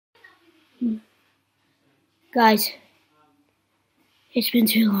Guys, it's been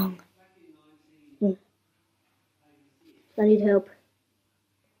too long. I need help.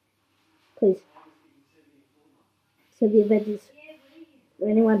 Please. Send the Avengers.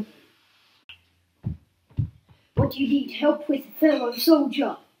 Anyone. What do you need help with, fellow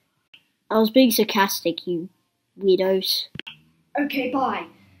soldier? I was being sarcastic, you weirdos. Okay, bye.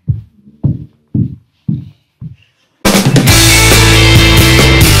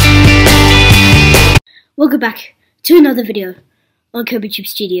 Welcome back to another video on KobeTube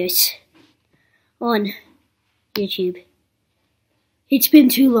Studios on YouTube. It's been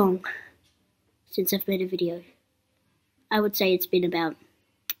too long since I've made a video. I would say it's been about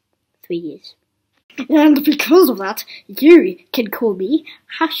 3 years. And because of that, you can call me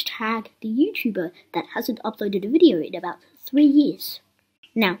 #the YouTuber that hasn't uploaded a video in about 3 years.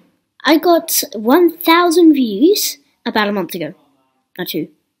 Now, I got 1,000 views about a month ago. Not 2.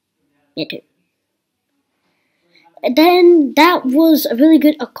 Yeah, 2. And then that was a really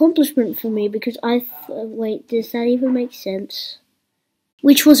good accomplishment for me because wait, does that even make sense?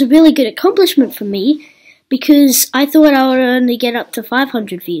 Which was a really good accomplishment for me because I thought I would only get up to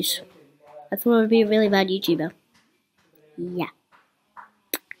 500 views. I thought I would be a really bad YouTuber. Yeah.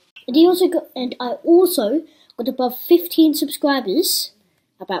 And I also got above 15 subscribers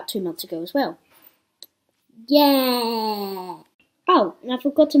about 2 months ago as well. Yeah. Oh, and I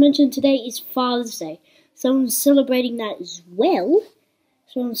forgot to mention today is Father's Day. So I'm celebrating that as well.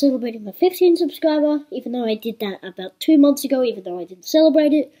 So I'm celebrating my 15 subscriber, even though I did that about 2 months ago, even though I didn't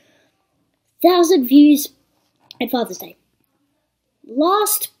celebrate it. 1,000 views at Father's Day.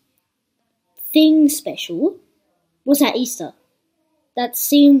 Last thing special was at Easter. That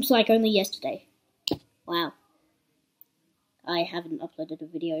seems like only yesterday. Wow. I haven't uploaded a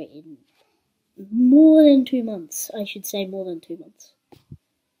video in more than 2 months. I should say more than 2 months.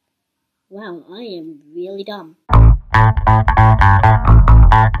 Wow, I am really dumb. I'm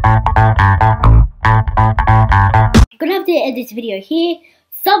gonna have to end this video here.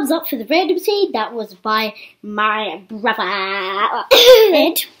 Thumbs up for the randomcy. That was by my brother.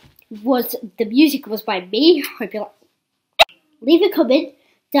 And the music was by me. Hope you like. Leave a comment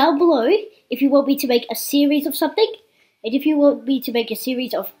down below if you want me to make a series of something. And if you want me to make a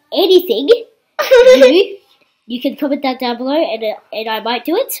series of anything, you can comment that down below and I might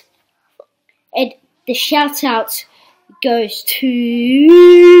do it. And the shout out goes to...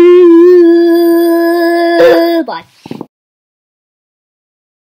 Bye.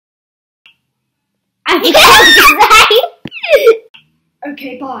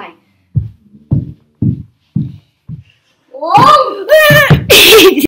 Okay, bye. Whoa!